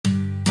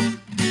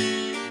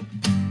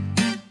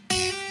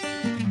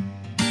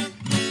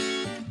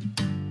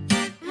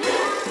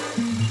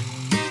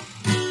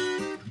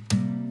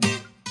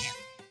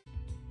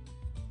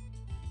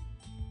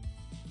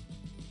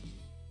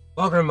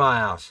Welcome to my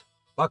house.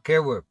 Buck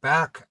here, we're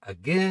back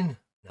again.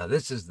 Now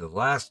this is the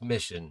last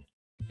mission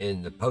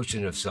in the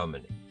Potion of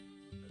Summoning.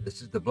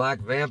 This is the Black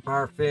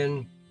Vampire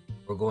fin.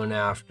 We're going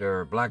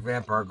after Black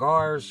Vampire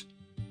Gars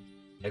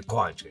and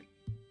Quanchkin.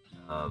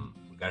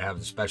 We gotta have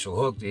the special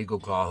hook, the Eagle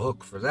Claw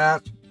hook for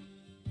that.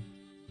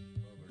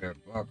 Over there,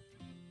 Buck.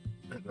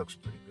 That looks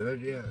pretty good,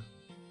 yeah.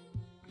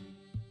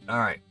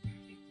 Alright.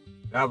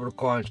 Travel to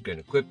Quanchkin.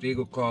 Equip the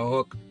Eagle Claw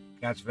hook.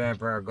 Catch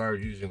Vampire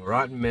Gars using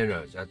rotten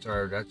minnows. That's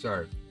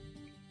our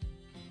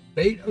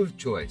bait of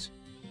choice.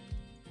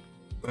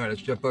 All right,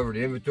 let's jump over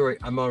to inventory.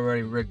 I'm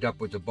already rigged up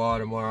with the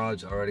bottom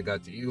rods. Already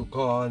got the Eagle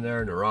Claw in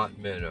there and the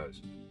rotten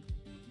minnows.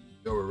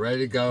 So we're ready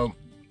to go.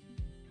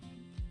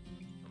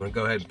 I'm gonna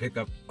go ahead and pick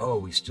up. Oh,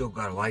 we still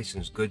got a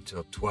license good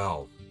till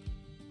 12.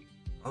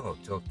 Oh,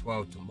 till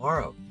 12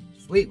 tomorrow.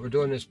 Sweet, we're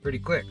doing this pretty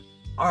quick.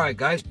 All right,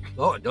 guys.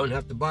 Oh, I don't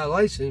have to buy a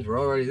license. We're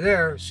already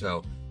there.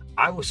 So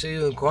I will see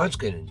you in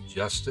Quanchkin in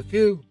just a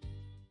few.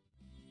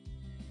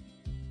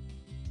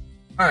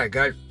 All right,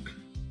 guys.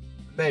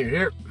 Made it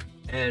here,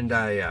 and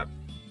I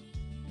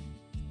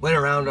went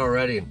around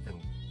already and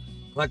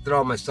collected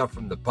all my stuff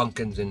from the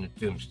pumpkins and the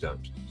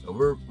tombstones. So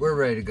we're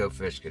ready to go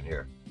fishing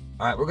here.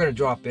 All right, we're gonna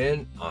drop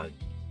in on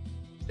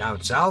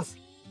down south.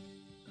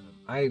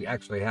 I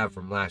actually have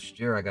from last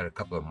year. I got a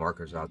couple of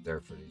markers out there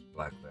for these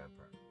Black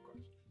Vampire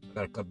Gars. I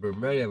got a couple of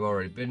them ready. I've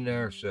already been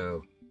there,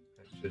 so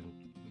we should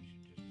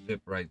just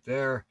zip right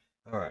there.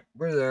 All right,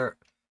 we're there.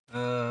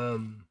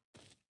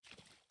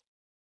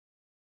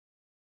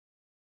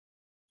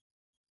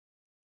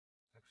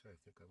 Actually, I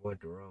think I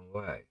went the wrong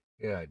way.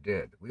 Yeah, I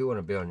did. We want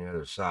to be on the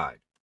other side.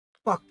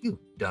 Fuck you,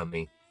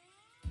 dummy.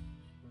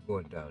 We're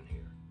going down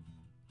here.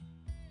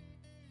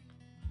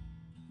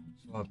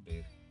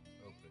 Swampy,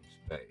 open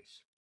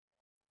space.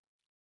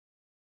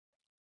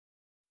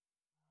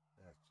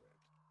 That's it.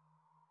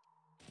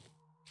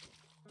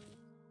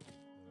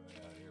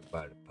 Right out here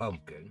by the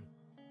pumpkin.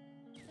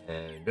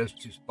 And those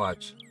two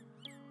spots,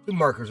 two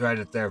markers right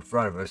up there in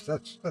front of us.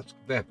 That's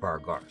Vampire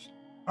Gars.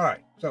 All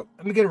right, so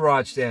let me get a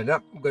rod stand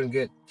up. I'm going to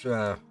get,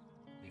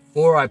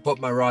 before I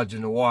put my rods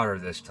in the water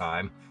this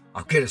time,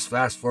 I'll get us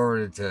fast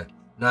forwarded to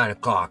 9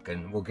 o'clock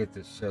and we'll get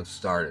this show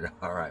started.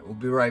 All right, we'll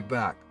be right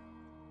back.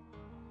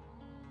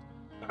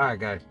 All right,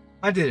 guys,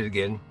 I did it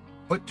again.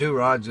 Put 2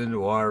 rods in the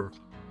water,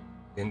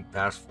 then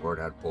fast forward,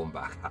 had to pull them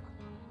back out.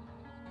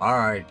 All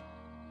right,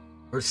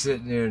 we're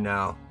sitting here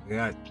now. We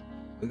got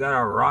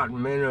our rotten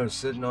minnows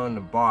sitting on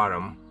the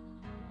bottom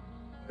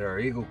with our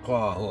Eagle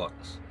Claw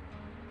hooks.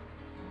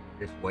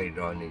 Just waited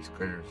on these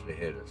critters to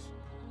hit us.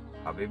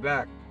 I'll be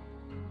back.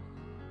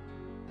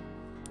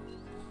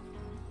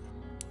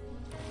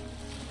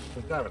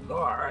 We got a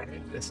gar. I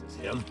think this is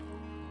him.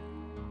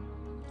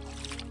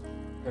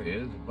 There he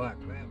is, a Black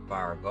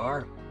Vampire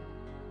Gar.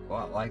 A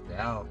lot like the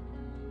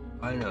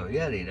albino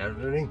Yeti,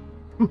 doesn't he?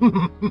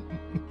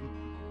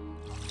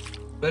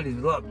 But he's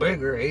a lot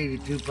bigger,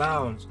 82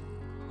 pounds.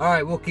 All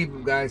right, we'll keep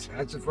him, guys.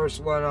 That's the first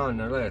one on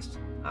the list.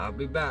 I'll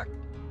be back.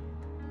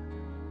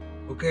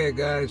 Okay,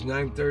 guys,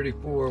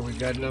 9:34. We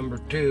got number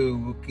 2.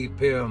 We'll keep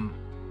him.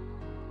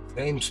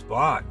 Same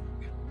spot.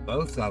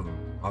 Both of them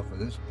off of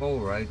this pole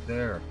right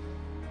there.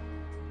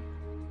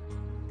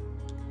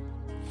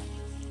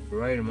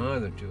 Right on the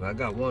other 2. I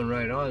got one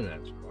right on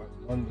that spot.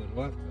 One to the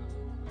left of it.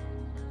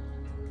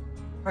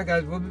 All right,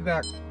 guys, we'll be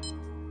back.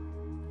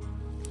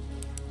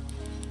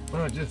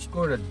 Well, I just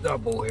scored a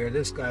double here.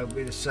 This guy will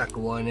be the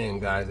second one in,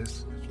 guys.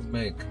 This will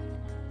make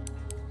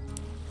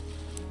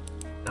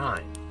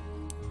 9.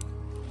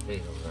 8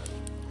 on that.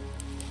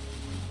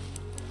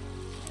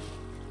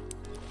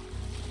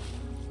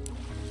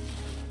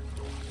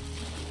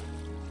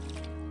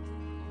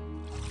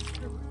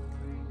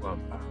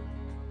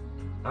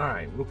 All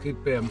right, we'll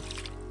keep him.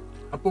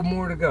 Couple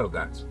more to go,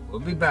 guys.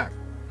 We'll be back.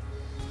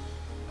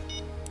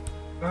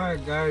 All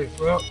right, guys.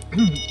 Well,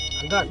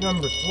 I got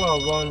number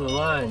 12 on the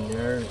line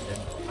there, and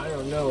I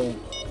don't know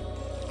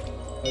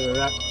whether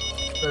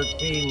that's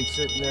 13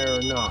 sitting there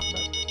or not,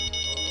 but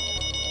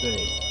let's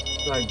see.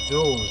 It's like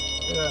Jules.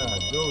 Yeah,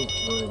 Jules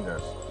joined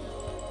us.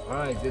 All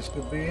right, this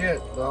could be it,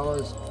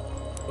 fellas.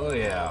 Oh,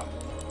 yeah.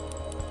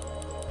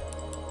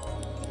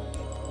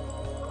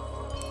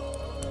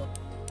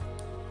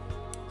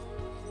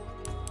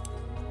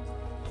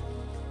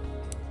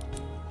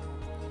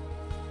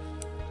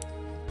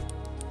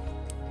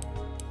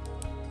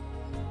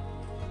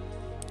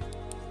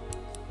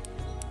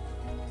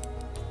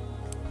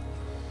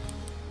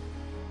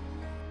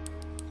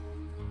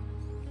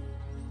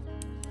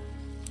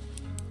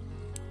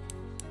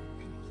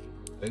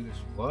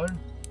 Biggest one.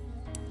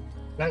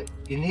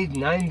 You need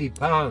 90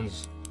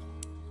 pounds,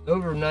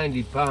 over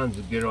 90 pounds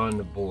to get on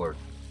the board.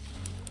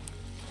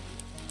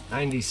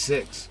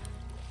 96,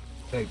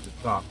 take the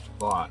top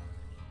spot.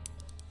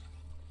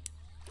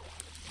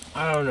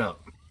 I don't know.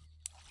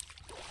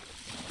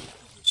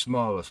 The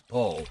smallest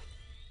pole.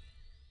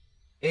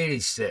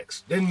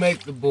 86, didn't make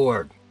the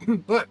board,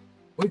 but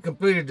we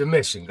completed the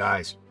mission,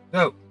 guys.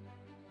 So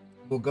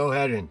we'll go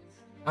ahead and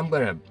I'm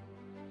gonna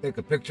take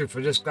a picture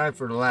for this guy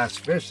for the last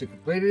fish that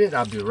completed it.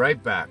 I'll be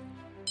right back.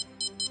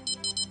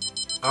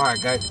 All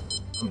right, guys,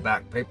 I'm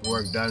back.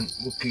 Paperwork done.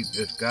 We'll keep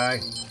this guy.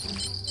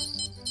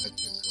 That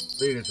should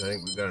complete us. I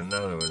think we got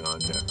another one on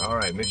there. All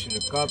right, mission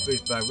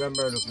accomplished. Black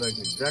Vampire looks like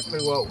exactly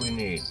what we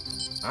need.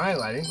 All right,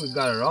 well, I think we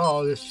got it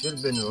all. This should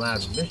have been the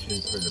last mission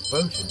for the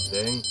potion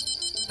thing.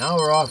 Now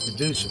we're off to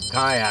do some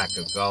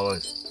kayaking,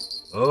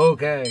 fellas.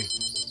 Okay.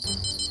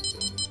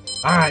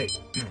 All right.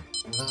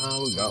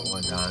 We got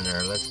one down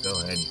there. Let's go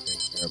ahead and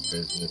take care of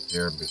business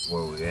here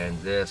before we end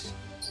this.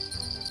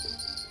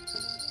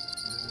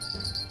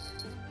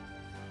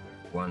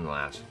 One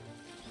last.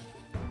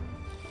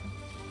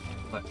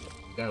 But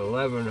we got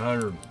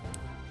 1,100.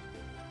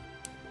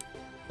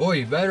 Boy,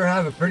 you better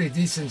have a pretty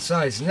decent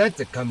sized net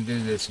to come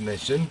do this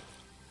mission.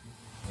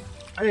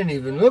 I didn't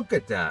even look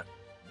at that.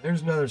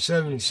 There's another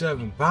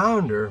 77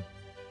 pounder.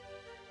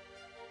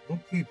 We'll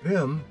keep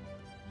him.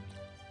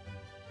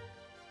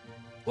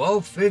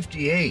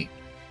 1258.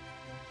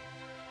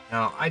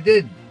 Now I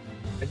did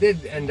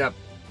end up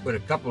with a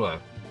couple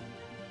of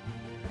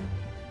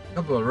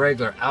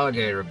regular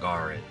alligator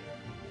gar in.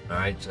 All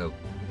right, so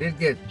we did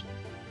get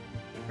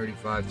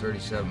 35,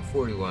 37,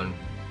 41,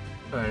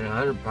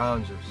 100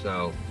 pounds or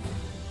so.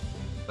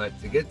 But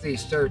to get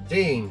these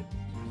 13,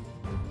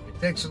 it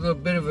takes a little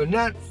bit of a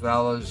net,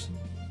 fellas.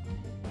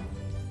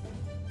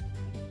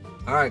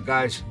 All right,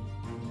 guys,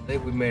 I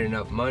think we made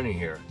enough money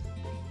here.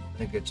 I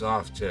think it's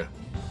off to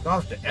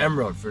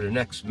Emerald for the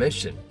next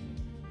mission.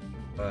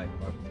 All right,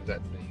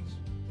 that thing's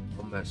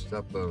all messed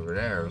up over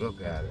there.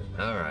 Look at it.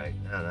 All right,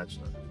 now that's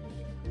not.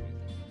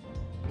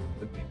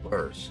 Could be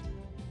worse.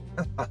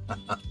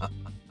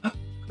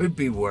 Could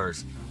be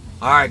worse.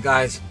 All right,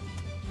 guys.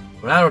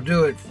 Well, that'll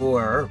do it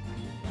for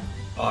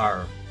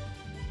our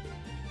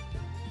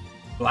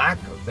Black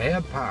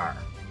Vampire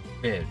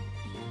Fin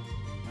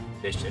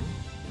mission.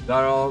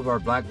 Got all of our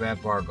Black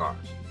Vampire Gars.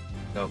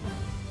 So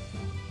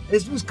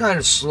this was kind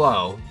of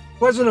slow.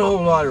 Wasn't a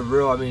whole lot of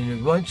real. I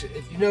mean, once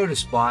if you know the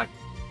spot,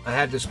 I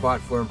had the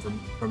spot for him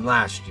from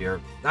last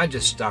year. I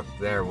just stuck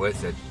there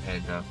with it,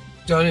 and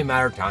it's only a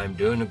matter of time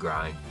doing the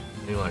grind.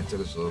 Anyway, it took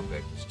us a little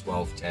bit. It's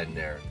 12:10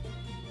 there.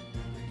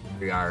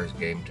 3 hours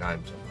game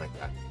time, something like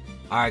that.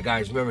 All right,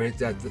 guys. Remember, hit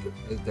that.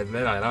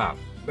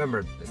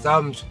 Remember the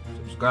thumbs,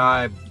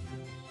 subscribe,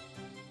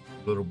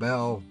 little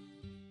bell.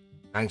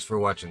 Thanks for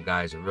watching,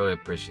 guys. I really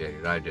appreciate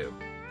it. I do.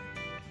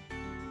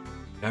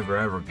 Never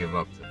ever give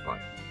up the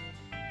fight.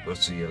 We'll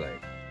see you later.